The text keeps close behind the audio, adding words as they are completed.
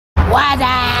What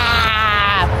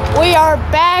up? We are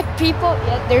back, people.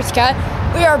 Yeah, there's Scott.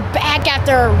 We are back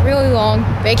after a really long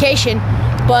vacation,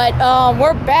 but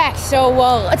we're back, so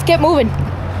let's get moving.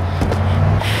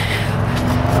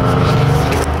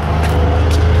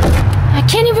 I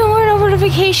can't even learn over the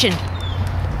vacation.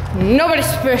 Nobody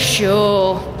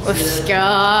special with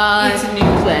Scott. It's a new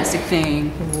classic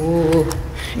thing. Ooh,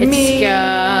 it's me.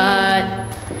 Scott.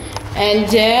 And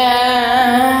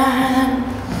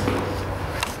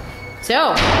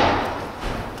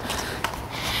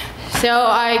so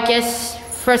I guess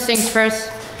first things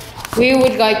first, we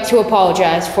would like to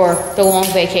apologize for the long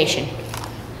vacation.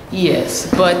 Yes,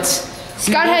 but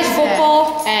Scott has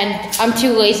football and I'm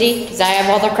too lazy because I have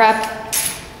other crap.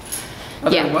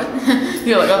 Other what?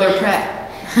 You're like other crap.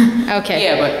 Okay.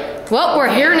 Yeah, but well, we're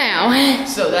here now.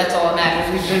 So that's all that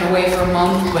matters. We've been away for a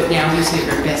month, but now we see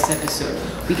our best episode.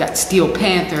 We got Steel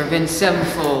Panther, Avenged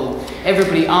Sevenfold,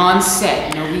 everybody on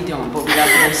set. No, we don't, but we got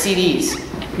their CDs.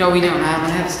 No, we don't. I don't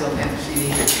have a Steel Panther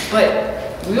CD.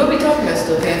 But we will be talking about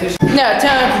Steel Panthers. Now,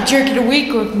 time for Jerk of the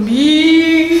Week with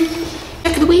me.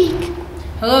 Jerk of the Week.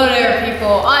 Hello there,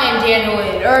 people. I am Dan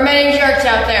Whooley. There are many jerks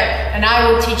out there, and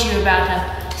I will teach you about them.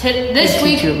 This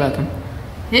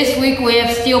week we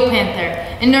have Steel Panther.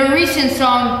 In their recent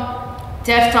song,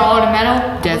 Death to All the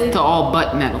Metal. Death to All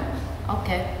But Metal.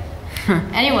 Okay.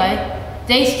 Anyway,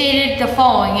 they stated the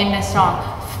following in this song.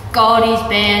 All these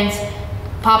bands,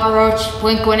 Papa Roach,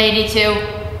 Blink-182,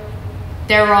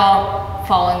 they're all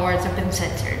following words have been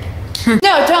censored.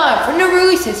 Now time for new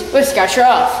releases with Scott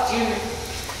Schroth.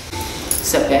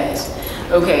 What's up, guys?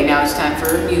 Okay, now it's time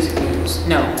for music news.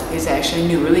 No, it's actually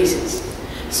new releases.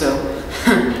 So,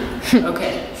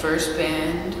 okay, first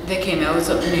band that came out with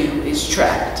something new is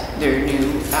Trapped. Their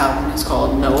new album is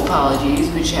called No Apologies,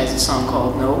 which has a song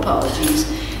called No Apologies.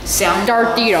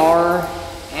 SADCorp.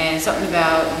 And something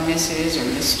about Mrs. or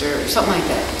Mr. or something like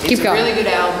that. It's a really good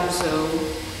album, so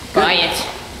buy it.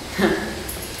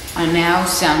 And now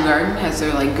Soundgarden has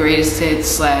their like greatest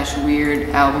hits / weird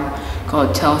album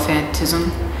called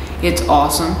Telephantism. It's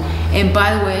awesome. And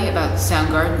by the way, about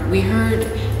Soundgarden, we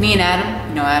heard, me and Adam,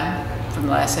 you know Adam from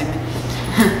the last segment,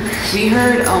 we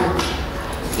heard,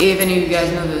 if any of you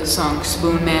guys know the song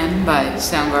Spoon Man by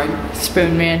Soundgarden.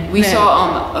 Spoon Man. We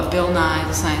saw a Bill Nye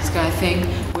the Science Guy thing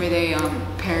where they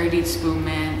parodied Spoon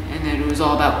Man, and then it was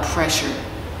all about pressure.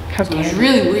 So it was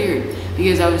really weird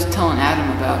because I was telling Adam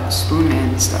about Spoon Man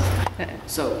and stuff.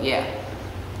 So yeah.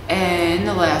 And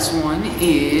the last one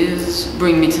is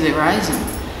Bring Me to the Horizon.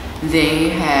 They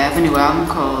have a new album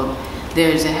called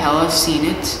There's a Hell I've Seen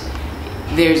It,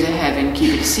 There's a Heaven,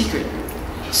 Keep It a Secret.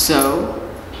 So,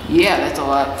 yeah,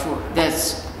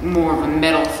 that's more of a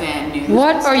metal fan news.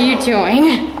 What are you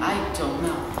doing? I don't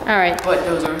know. Alright. But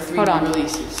those are 3 new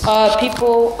releases.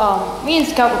 People, me and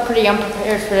Scott were pretty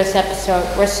unprepared for this episode.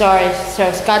 We're sorry.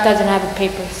 So Scott doesn't have a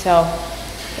paper, so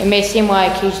it may seem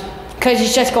like because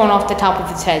he's just going off the top of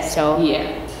his head, so.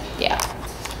 Yeah.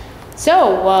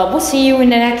 So, we'll see you in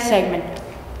the next segment.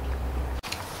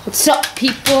 What's up,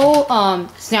 people?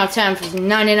 It's now time for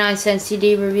 99-cent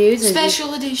CD reviews.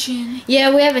 Special edition. Yeah,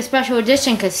 we have a special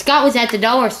edition because Scott was at the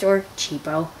dollar store,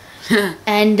 cheapo,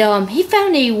 and he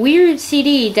found a weird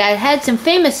CD that had some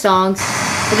famous songs,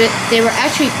 but they were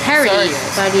actually parodies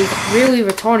by these really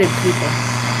retarded people.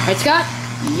 Right, Scott?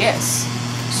 Yes.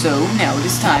 So now it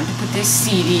is time to put this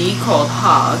CD called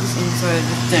Hogs inside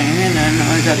the thing, and then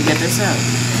I gotta get this out.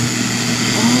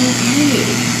 Okay.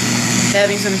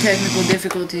 Having some technical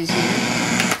difficulties here.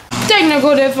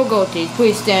 Technical difficulties,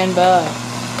 please stand by.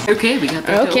 Okay, we got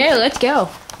that. Okay, let's go.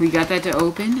 We got that to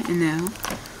open, and now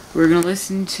we're gonna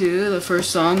listen to the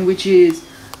first song, which is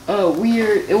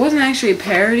weird. It wasn't actually a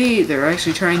parody. They're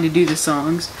actually trying to do the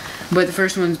songs, but the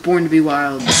first one's Born to Be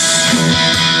Wild. Pretty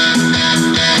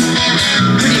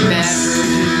bad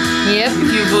version. Yep.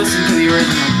 If you've listened to the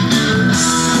original.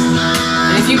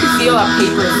 And if you can feel how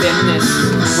paper thin this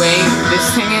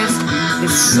thing is,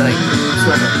 it's like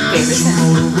sort of paper thin.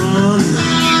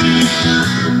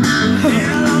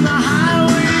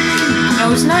 No,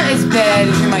 it's not as bad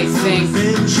as you might think,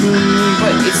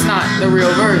 but it's not the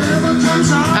real version.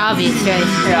 Obviously.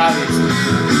 Yeah, obviously.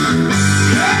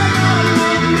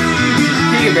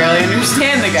 You can barely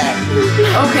understand the guy.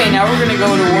 Okay, now we're gonna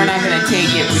go to We're Not Gonna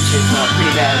Take It, which is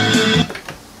pretty bad.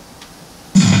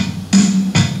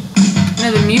 Now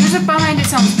the music behind it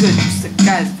sounds good, just the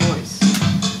guy's voice.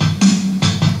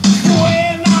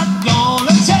 We're not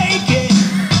gonna take it.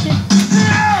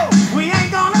 No, we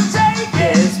ain't gonna take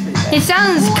it. It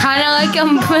sounds kind of like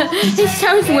him, but it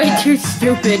sounds way too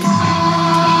stupid.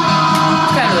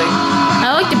 Kind of like.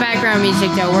 I like the background music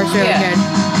though, works really good.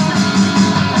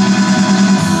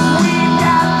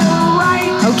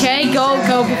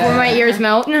 my ears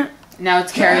melt. Now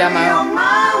it's Carry On My Own.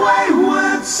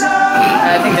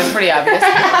 I think that's pretty obvious.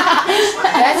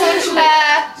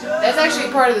 That's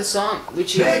actually part of the song,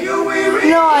 which is... No,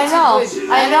 I know.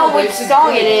 I know which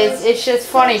song it is. It's just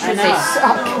funny because they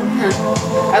suck.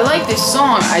 I like this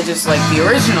song. I just like the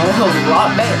original a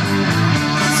lot better.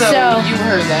 So you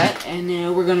heard that, and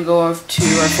now we're gonna go off to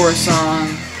our fourth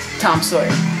song, Tom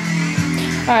Sawyer.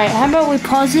 Alright, how about we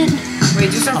pause it? Wait,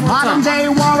 just our fourth song.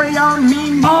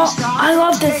 Oh, I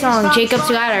love this song, Jacob's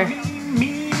Ladder. Give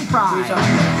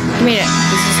me it.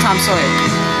 This is Tom Sawyer.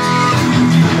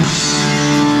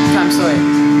 Tom Sawyer.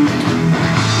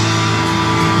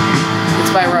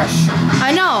 It's by Rush.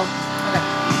 I know.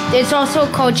 Okay. It's also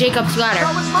called Jacob's Ladder.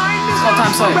 It's called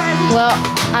Tom Sawyer. Well,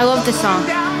 I love this song.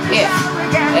 Yeah.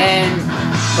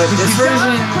 But this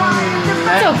version,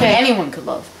 It's okay. Anyone could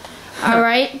love.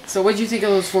 Alright. So what'd you think of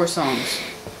those 4 songs?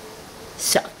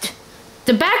 Sucked.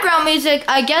 The background music,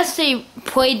 I guess they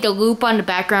played the loop on the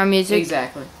background music.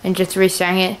 Exactly. And just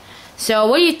re-sang it. So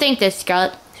what do you think this,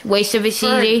 Scott? Waste of a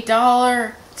CD? For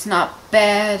 $1, it's not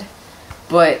bad,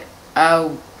 but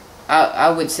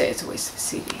I would say it's a waste of a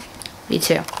CD. Me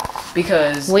too.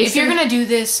 Because if you're gonna do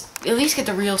this, at least get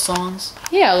the real songs.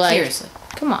 Yeah, like seriously.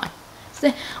 Come on.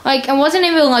 Like it wasn't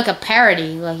even like a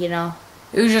parody, like you know.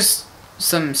 It was just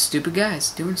some stupid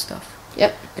guys doing stuff.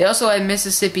 Yep. They also had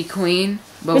Mississippi Queen,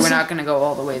 but we're not gonna go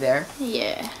all the way there.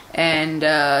 Yeah. And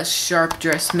Sharp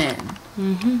Dressed Men.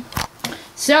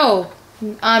 So,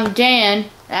 I'm Dan.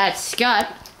 That's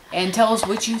Scott. And tell us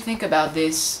what you think about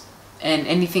this and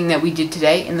anything that we did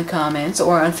today in the comments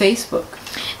or on Facebook.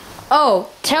 Oh,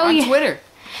 on Twitter.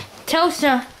 Tell us,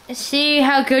 see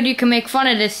how good you can make fun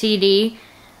of this CD.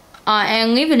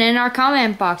 And leave it in our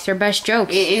comment box, our best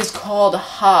jokes. It is called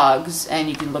Hogs, and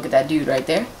you can look at that dude right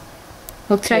there.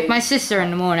 Looks like my sister in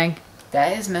the morning.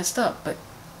 That is messed up, but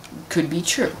could be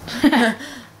true.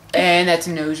 And that's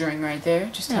a nose ring right there,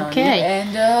 just telling you.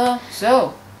 And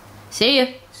so, see ya.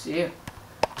 See ya.